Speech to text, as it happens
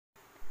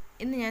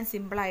ഇന്ന് ഞാൻ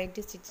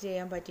സിമ്പിളായിട്ട് സ്റ്റിച്ച്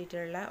ചെയ്യാൻ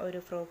പറ്റിയിട്ടുള്ള ഒരു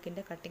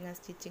ഫ്രോക്കിൻ്റെ കട്ടിങ് ആൻഡ്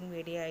സ്റ്റിച്ചിങ്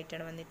വീഡിയോ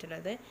ആയിട്ടാണ്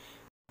വന്നിട്ടുള്ളത്.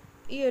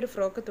 ഈ ഒരു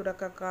ഫ്രോക്ക്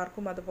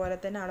തുടക്കക്കാർക്കും അതുപോലെ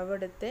തന്നെ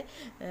അളവെടുത്ത്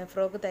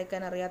ഫ്രോക്ക്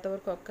തയ്ക്കാൻ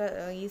അറിയാത്തവർക്കൊക്കെ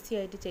ഈസി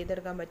ആയിട്ട്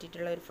ചെയ്തെടുക്കാൻ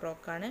പറ്റിയിട്ടുള്ള ഒരു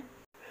ഫ്രോക്കാണ്.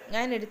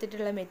 ഞാൻ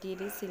എടുത്തിട്ടുള്ള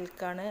മെറ്റീരിയൽ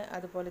സിൽക്കാണ്.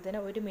 അതുപോലെ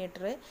തന്നെ 1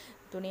 മീറ്റർ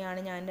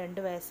തുണിയാണ് ഞാൻ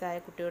 2 വയസ്സായ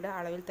കുട്ടിയുടെ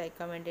അളവിൽ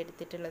തയ്ക്കാൻ വേണ്ടി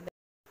എടുത്തിട്ടുള്ളത്.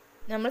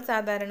 നമ്മൾ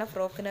സാധാരണ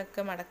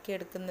ഫ്രോക്കിനൊക്കെ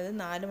മടക്കിയെടുക്കുന്നത്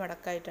 4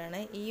 മടക്കായിട്ടാണ്.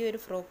 ഈ ഒരു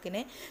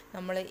ഫ്രോക്കിനെ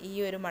നമ്മൾ ഈ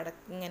ഒരു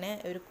ഇങ്ങനെ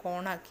ഒരു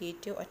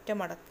കോണാക്കിയിട്ട് ഒറ്റ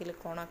മടക്കിൽ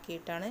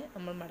കോണാക്കിയിട്ടാണ്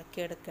നമ്മൾ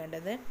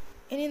മടക്കിയെടുക്കേണ്ടത്.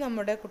 ഇനി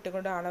നമ്മുടെ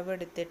കുട്ടികളുടെ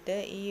അളവെടുത്തിട്ട്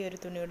ഈ ഒരു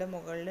തുണിയുടെ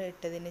മുകളിൽ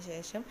ഇട്ടതിന്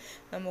ശേഷം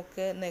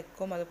നമുക്ക്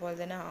നെക്കും അതുപോലെ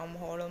തന്നെ ആം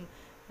ഹോളും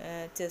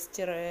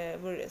ചെസ്റ്റ്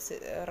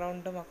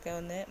റൗണ്ടും ഒക്കെ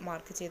ഒന്ന്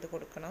മാർക്ക് ചെയ്ത്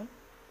കൊടുക്കണം.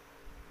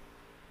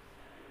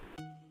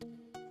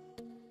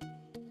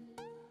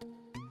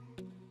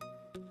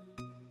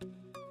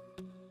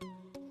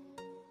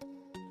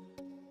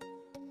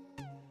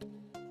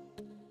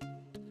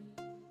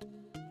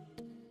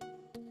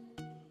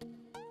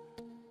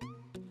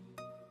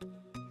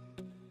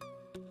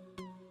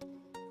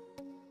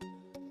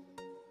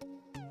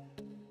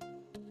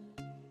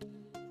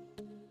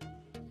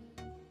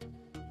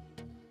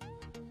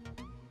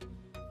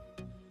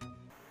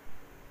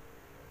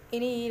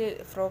 ഇനി ഈ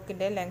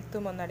ഫ്രോക്കിൻ്റെ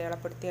ലെങ്ത്തും ഒന്ന്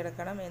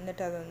അടയാളപ്പെടുത്തിയെടുക്കണം.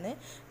 എന്നിട്ട് അതൊന്ന്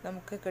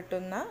നമുക്ക്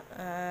കിട്ടുന്ന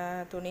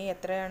തുണി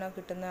എത്രയാണോ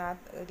കിട്ടുന്ന ആ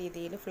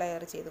രീതിയിൽ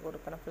ഫ്ലെയർ ചെയ്ത്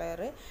കൊടുക്കണം.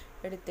 ഫ്ലെയർ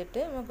എടുത്തിട്ട്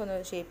നമുക്കൊന്ന്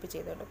ഷേപ്പ്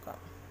ചെയ്തെടുക്കാം.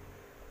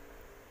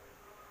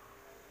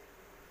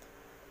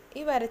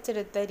 ഈ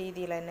വരച്ചെടുത്ത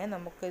രീതിയിൽ തന്നെ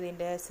നമുക്ക്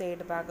ഇതിൻ്റെ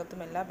സൈഡ്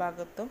ഭാഗത്തും എല്ലാ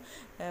ഭാഗത്തും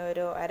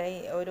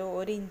ഒരു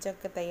 1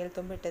 ഇഞ്ചൊക്കെ തയ്യൽ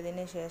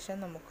തുമ്പിട്ടതിന് ശേഷം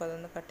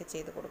നമുക്കതൊന്ന് കട്ട്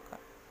ചെയ്ത്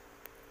കൊടുക്കാം.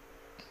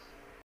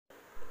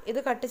 ഇത്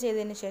കട്ട്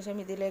ചെയ്തതിന് ശേഷം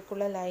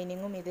ഇതിലേക്കുള്ള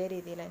ലൈനിങ്ങും ഇതേ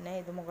രീതിയിൽ തന്നെ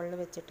ഇത് മുകളിൽ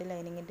വെച്ചിട്ട്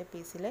ലൈനിങ്ങിൻ്റെ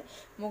പീസിൽ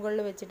മുകളിൽ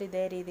വെച്ചിട്ട്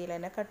ഇതേ രീതിയിൽ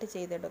തന്നെ കട്ട്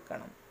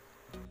ചെയ്തെടുക്കണം.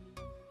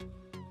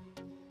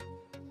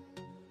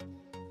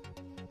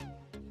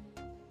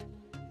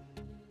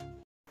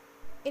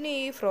 ഇനി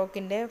ഈ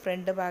ഫ്രോക്കിൻ്റെ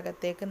ഫ്രണ്ട്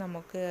ഭാഗത്തേക്ക്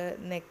നമുക്ക്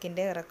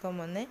നെക്കിൻ്റെ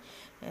ഇറക്കം ഒന്ന്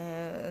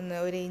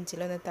 1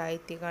 ഇഞ്ചിലൊന്ന്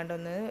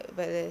താഴ്ത്തിക്കാണ്ടൊന്ന്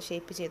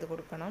ഷേപ്പ് ചെയ്ത്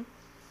കൊടുക്കണം.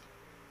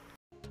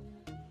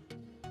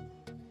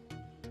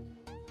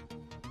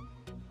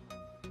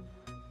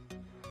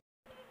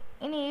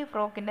 ഇനി ഈ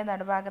ഫ്രോക്കിൻ്റെ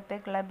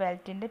നടുഭാഗത്തേക്കുള്ള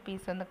ബെൽറ്റിൻ്റെ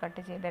പീസ് ഒന്ന്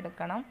കട്ട്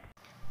ചെയ്തെടുക്കണം.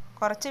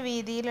 കുറച്ച്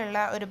വീതിയിലുള്ള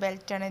ഒരു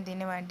ബെൽറ്റാണ്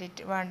ഇതിന്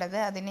വേണ്ടത്.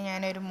 അതിന്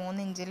ഞാനൊരു 3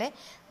 ഇഞ്ചിൽ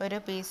ഒരു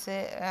പീസ്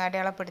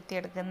അടയാളപ്പെടുത്തി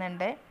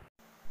എടുക്കുന്നുണ്ട്.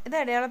 ഇത്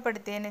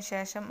അടയാളപ്പെടുത്തിയതിന്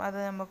ശേഷം അത്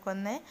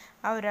നമുക്കൊന്ന്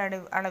ആ ഒരു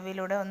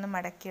അളവിലൂടെ ഒന്ന്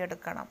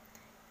മടക്കിയെടുക്കണം.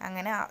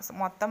 അങ്ങനെ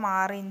മൊത്തം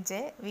 6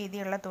 ഇഞ്ച്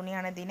വീതിയുള്ള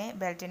തുണിയാണ് ഇതിന്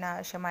ബെൽറ്റിന്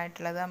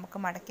ആവശ്യമായിട്ടുള്ളത്. നമുക്ക്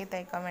മടക്കി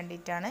തയ്ക്കാൻ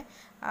വേണ്ടിയിട്ടാണ്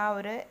ആ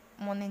ഒരു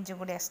 3 ഇഞ്ചും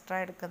കൂടി എക്സ്ട്രാ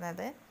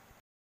എടുക്കുന്നത്.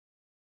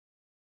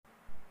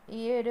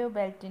 ഈ ഒരു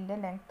ബെൽറ്റിൻ്റെ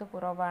ലെങ്ത്ത്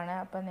കുറവാണ്.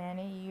 അപ്പോൾ ഞാൻ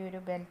ഈ ഒരു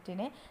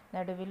ബെൽറ്റിന്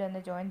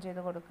നടുവിലൊന്ന് ജോയിൻ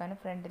ചെയ്ത് കൊടുക്കാൻ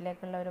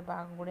ഫ്രണ്ടിലേക്കുള്ള ഒരു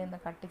ഭാഗം കൂടി ഒന്ന്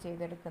കട്ട്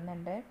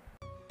ചെയ്തെടുക്കുന്നുണ്ട്.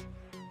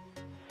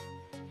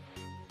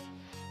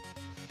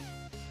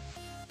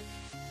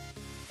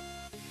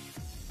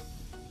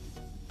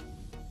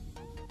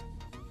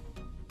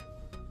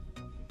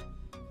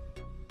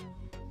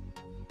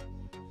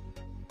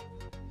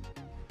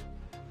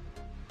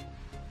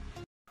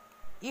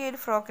 ഈ ഒരു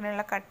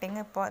ഫ്രോക്കിനുള്ള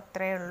കട്ടിങ് ഇപ്പോൾ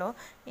ഇത്രയേ ഉള്ളൂ.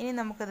 ഇനി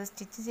നമുക്കത്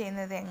സ്റ്റിച്ച്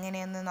ചെയ്യുന്നത്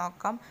എങ്ങനെയെന്ന്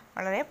നോക്കാം.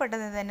 വളരെ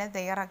പെട്ടെന്ന് തന്നെ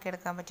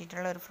തയ്യാറാക്കിയെടുക്കാൻ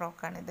പറ്റിയിട്ടുള്ള ഒരു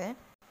ഫ്രോക്കാണിത്.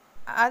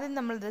 ആദ്യം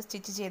നമ്മളിത്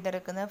സ്റ്റിച്ച്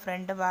ചെയ്തെടുക്കുന്നത്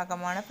ഫ്രണ്ട്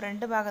ഭാഗമാണ്.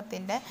 ഫ്രണ്ട്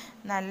ഭാഗത്തിൻ്റെ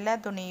നല്ല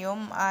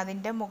തുണിയും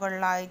അതിൻ്റെ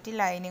മുകളിലായിട്ട്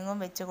ലൈനിങ്ങും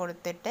വെച്ച്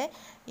കൊടുത്തിട്ട്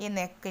ഈ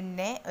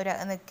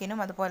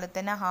നെക്കിനും അതുപോലെ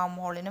തന്നെ ഹാം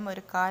ഹോളിനും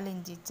ഒരു 1/4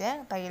 ഇഞ്ച്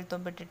തയ്യൽ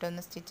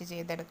തുമ്പിട്ടിട്ടൊന്ന് സ്റ്റിച്ച്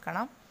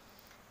ചെയ്തെടുക്കണം.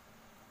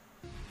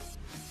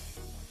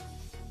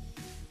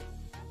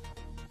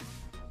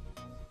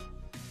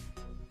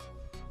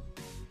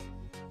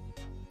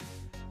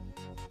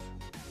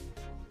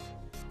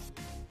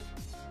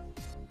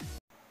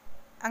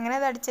 അങ്ങനെ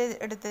അത്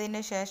എടുത്തതിന്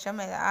ശേഷം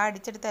ആ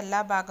അടിച്ചെടുത്ത എല്ലാ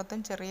ഭാഗത്തും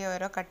ചെറിയ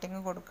ഓരോ കട്ടിങ്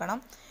കൊടുക്കണം.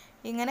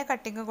 ഇങ്ങനെ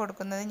കട്ടിങ്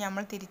കൊടുക്കുന്നത്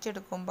നമ്മൾ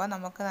തിരിച്ചെടുക്കുമ്പോൾ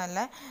നമുക്ക്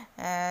നല്ല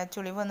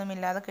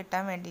ചുളിവൊന്നുമില്ലാതെ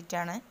കിട്ടാൻ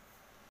വേണ്ടിയിട്ടാണ്.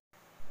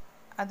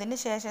 അതിന്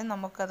ശേഷം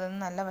നമുക്കതൊന്ന്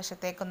നല്ല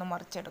വശത്തേക്കൊന്ന്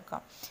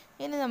മറിച്ചെടുക്കാം.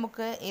 ഇനി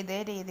നമുക്ക്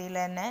ഇതേ രീതിയിൽ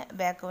തന്നെ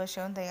ബാക്ക്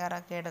വശവും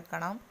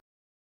തയ്യാറാക്കിയെടുക്കണം.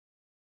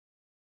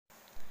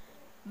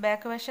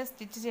 ബാക്ക് വശം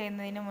സ്റ്റിച്ച്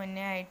ചെയ്യുന്നതിന്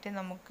മുന്നേ ആയിട്ട്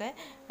നമുക്ക്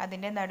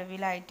അതിൻ്റെ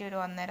നടുവിലായിട്ട് ഒരു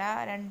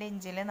 1.5-2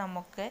 ഇഞ്ചിൽ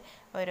നമുക്ക്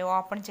ഒരു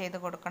ഓപ്പൺ ചെയ്ത്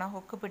കൊടുക്കണം,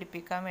 ഹുക്ക്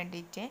പിടിപ്പിക്കാൻ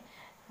വേണ്ടിയിട്ട്.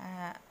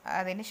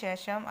 അതിന്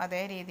ശേഷം അതേ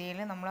രീതിയിൽ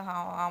നമ്മൾ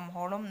ആം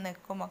ഹോളും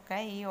നെക്കുമൊക്കെ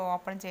ഈ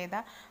ഓപ്പൺ ചെയ്ത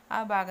ആ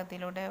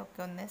ഭാഗത്തിലൂടെ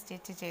ഒക്കെ ഒന്ന്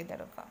സ്റ്റിച്ച്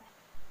ചെയ്തെടുക്കാം.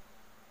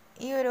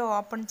 ഈ ഒരു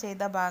ഓപ്പൺ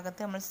ചെയ്ത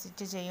ഭാഗത്ത് നമ്മൾ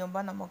സ്റ്റിച്ച്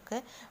ചെയ്യുമ്പോൾ നമുക്ക്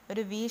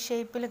ഒരു വി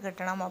ഷേപ്പിൽ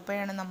കിട്ടണം.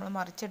 അപ്പോഴാണ് നമ്മൾ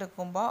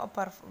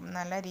മറിച്ചെടുക്കുമ്പോൾ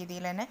നല്ല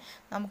രീതിയിൽ തന്നെ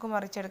നമുക്ക്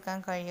മറിച്ചെടുക്കാൻ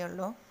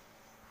കഴിയുള്ളൂ.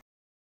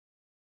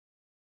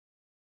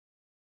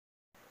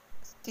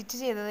 സ്റ്റിച്ച്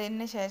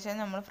ചെയ്തതിന് ശേഷം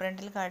നമ്മൾ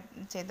ഫ്രണ്ടിൽ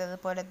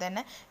ചെയ്തതുപോലെ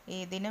തന്നെ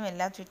ഇതിനും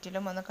എല്ലാ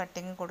ചുറ്റിലും ഒന്ന്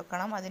കട്ടിങ്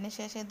കൊടുക്കണം.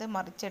 അതിനുശേഷം ഇത്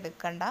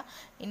മറിച്ചെടുക്കണ്ട.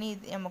 ഇനി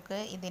നമുക്ക്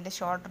ഇതിൻ്റെ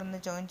ഷോൾഡർ ഒന്ന്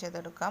ജോയിൻ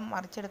ചെയ്തെടുക്കാം.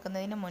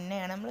 മറിച്ചെടുക്കുന്നതിന്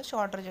മുന്നെയാണ് നമ്മൾ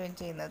ഷോൾഡർ ജോയിൻ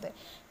ചെയ്യുന്നത്.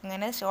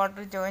 ഇങ്ങനെ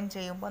ഷോൾഡർ ജോയിൻ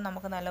ചെയ്യുമ്പോൾ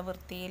നമുക്ക് നല്ല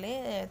വൃത്തിയിൽ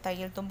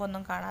തയ്യൽ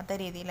തുമ്പൊന്നും കാണാത്ത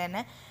രീതിയിൽ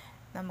തന്നെ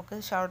നമുക്ക്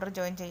ഷോൾഡർ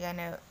ജോയിൻ ചെയ്യാൻ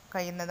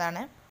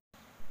കഴിയുന്നതാണ്.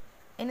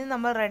 ഇനി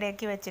നമ്മൾ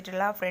റെഡിയാക്കി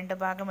വെച്ചിട്ടുള്ള ഫ്രണ്ട്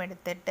ഭാഗം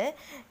എടുത്തിട്ട്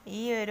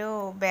ഈ ഒരു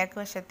ബാക്ക്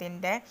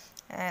വശത്തിൻ്റെ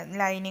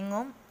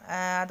ലൈനിങ്ങും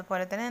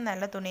അതുപോലെ തന്നെ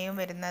നല്ല തുണിയും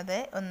വരുന്നത്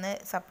ഒന്ന്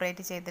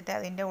സെപ്പറേറ്റ് ചെയ്തിട്ട്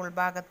അതിൻ്റെ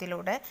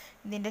ഉൾഭാഗത്തിലൂടെ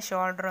ഇതിൻ്റെ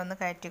ഷോൾഡർ ഒന്ന്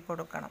കയറ്റി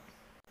കൊടുക്കണം.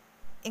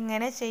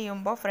 ഇങ്ങനെ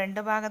ചെയ്യുമ്പോൾ ഫ്രണ്ട്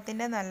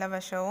ഭാഗത്തിൻ്റെ നല്ല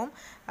വശവും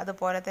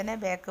അതുപോലെ തന്നെ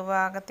ബാക്ക്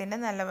ഭാഗത്തിൻ്റെ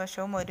നല്ല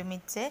വശവും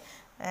ഒരുമിച്ച്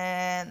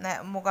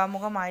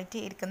മുഖാമുഖമായിട്ട്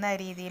ഇരിക്കുന്ന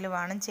രീതിയിൽ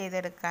വേണം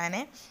ചെയ്തെടുക്കാൻ.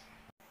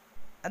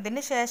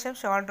 അതിന് ശേഷം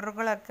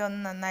ഷോൾഡറുകളൊക്കെ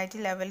ഒന്ന് നന്നായിട്ട്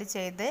ലെവൽ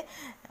ചെയ്ത്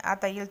ആ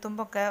തയ്യൽ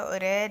തുമ്പൊക്കെ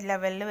ഒരേ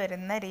ലെവലിൽ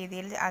വരുന്ന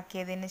രീതിയിൽ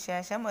ആക്കിയതിന്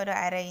ശേഷം ഒരു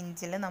 1/2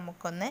 ഇഞ്ചിൽ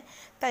നമുക്കൊന്ന്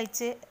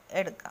തയ്ച്ച്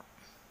എടുക്കാം.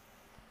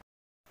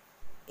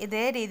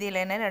 ഇതേ രീതിയിൽ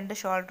തന്നെ 2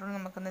 ഷോൾഡറും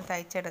നമുക്കൊന്ന്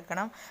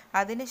തയ്ച്ചെടുക്കണം.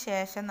 അതിന്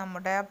ശേഷം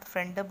നമ്മുടെ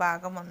ഫ്രണ്ട്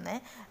ഭാഗം ഒന്ന്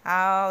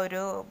ആ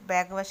ഒരു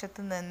ബാക്ക്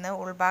വശത്ത് നിന്ന്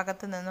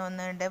ഉൾഭാഗത്ത് നിന്ന്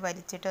ഒന്നുകൊണ്ട്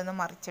വലിച്ചിട്ട് ഒന്ന്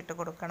മറിച്ചിട്ട്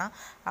കൊടുക്കണം.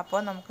 അപ്പോൾ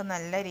നമുക്ക്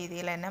നല്ല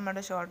രീതിയിൽ തന്നെ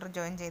നമ്മുടെ ഷോൾഡർ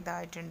ജോയിൻ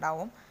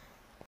ചെയ്തതായിട്ടുണ്ടാവും.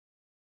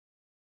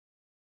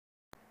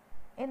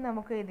 ഇനി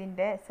നമുക്ക്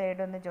ഇതിൻ്റെ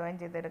സൈഡ് ഒന്ന് ജോയിൻ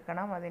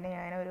ചെയ്തെടുക്കണം. അതിന്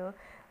ഞാനൊരു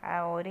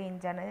 1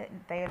 ഇഞ്ചാണ്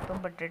തയ്യൽ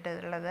തുമ്പ്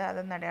ഇട്ടിട്ടുള്ളത്.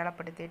 അതൊന്ന്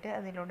അടയാളപ്പെടുത്തിയിട്ട്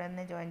അതിലൂടെ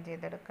ഒന്ന് ജോയിൻ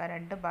ചെയ്തെടുക്കുക.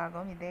 2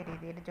 ഭാഗവും ഇതേ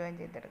രീതിയിൽ ജോയിൻ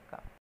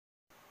ചെയ്തെടുക്കാം.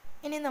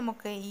 ഇനി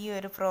നമുക്ക് ഈ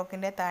ഒരു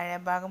ഫ്രോക്കിൻ്റെ താഴെ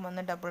ഭാഗം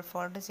ഒന്ന് ഡബിൾ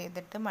ഫോൾഡ്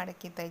ചെയ്തിട്ട്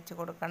മടക്കി തയ്ച്ച്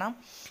കൊടുക്കണം.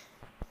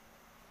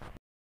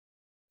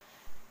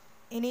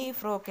 ഇനി ഈ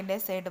ഫ്രോക്കിൻ്റെ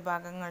സൈഡ്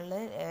ഭാഗങ്ങളിൽ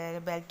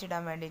ബെൽറ്റ്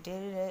ഇടാൻ വേണ്ടിയിട്ട്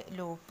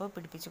ലൂപ്പ്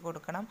പിടിപ്പിച്ച്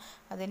കൊടുക്കണം.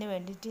 അതിന്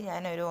വേണ്ടിയിട്ട്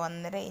ഞാനൊരു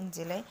 1.5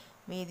 ഇഞ്ചിൽ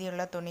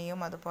വീതിയുള്ള തുണിയും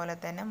അതുപോലെ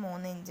തന്നെ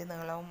 3 ഇഞ്ച്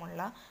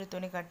നീളവുമുള്ള ഒരു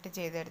തുണി കട്ട്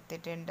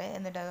ചെയ്തെടുത്തിട്ടുണ്ട്.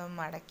 എന്നിട്ട് അതൊന്ന്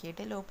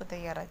മടക്കിയിട്ട് ലൂപ്പ്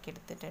തയ്യാറാക്കി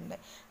എടുത്തിട്ടുണ്ട്.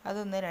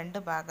 അതൊന്ന്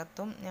 2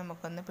 ഭാഗത്തും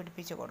നമുക്കൊന്ന്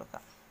പിടിപ്പിച്ച്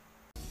കൊടുക്കാം.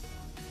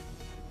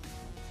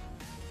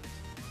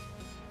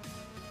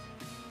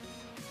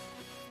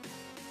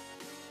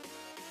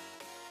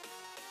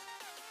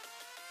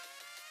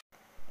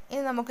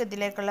 ഇനി നമുക്ക്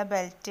ഇതിലേക്കുള്ള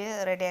ബെൽറ്റ്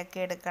റെഡിയാക്കി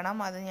എടുക്കണം.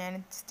 അത് ഞാൻ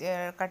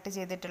കട്ട്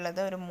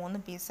ചെയ്തിട്ടുള്ളത് ഒരു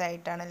 3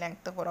 പീസായിട്ടാണ്,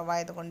 ലെങ്ത്ത്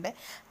കുറവായതുകൊണ്ട്.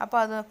 അപ്പോൾ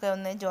അതൊക്കെ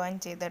ഒന്ന് ജോയിൻ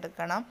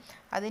ചെയ്തെടുക്കണം.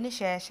 അതിന്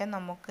ശേഷം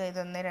നമുക്ക്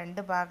ഇതൊന്ന്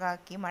 2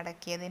 ഭാഗമാക്കി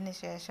മടക്കിയതിന്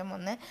ശേഷം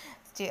ഒന്ന്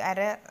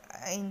 1/2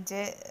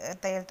 ഇഞ്ച്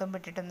തയ്യൽ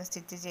തുമ്പിട്ടിട്ടൊന്ന്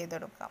സ്റ്റിച്ച്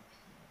ചെയ്തെടുക്കാം.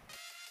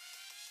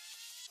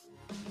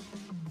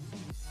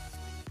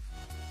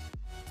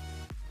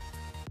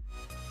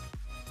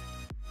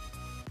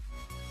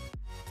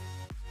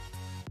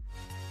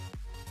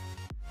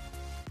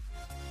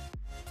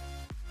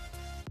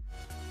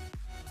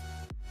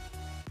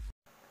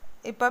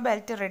 ഇപ്പോൾ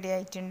ബെൽറ്റ് റെഡി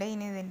ആയിട്ടുണ്ട്.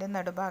 ഇനി ഇതിൻ്റെ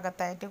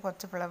നടുഭാഗത്തായിട്ട്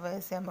കുറച്ച്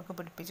ഫ്ലവേഴ്സ് നമുക്ക്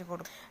പിടിപ്പിച്ച്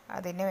കൊടുക്കും.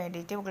 അതിന്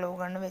വേണ്ടിയിട്ട് ഗ്ലൂ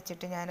ഗണ്ണ്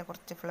വെച്ചിട്ട് ഞാൻ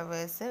കുറച്ച്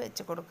ഫ്ലവേഴ്സ്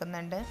വെച്ച്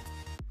കൊടുക്കുന്നുണ്ട്.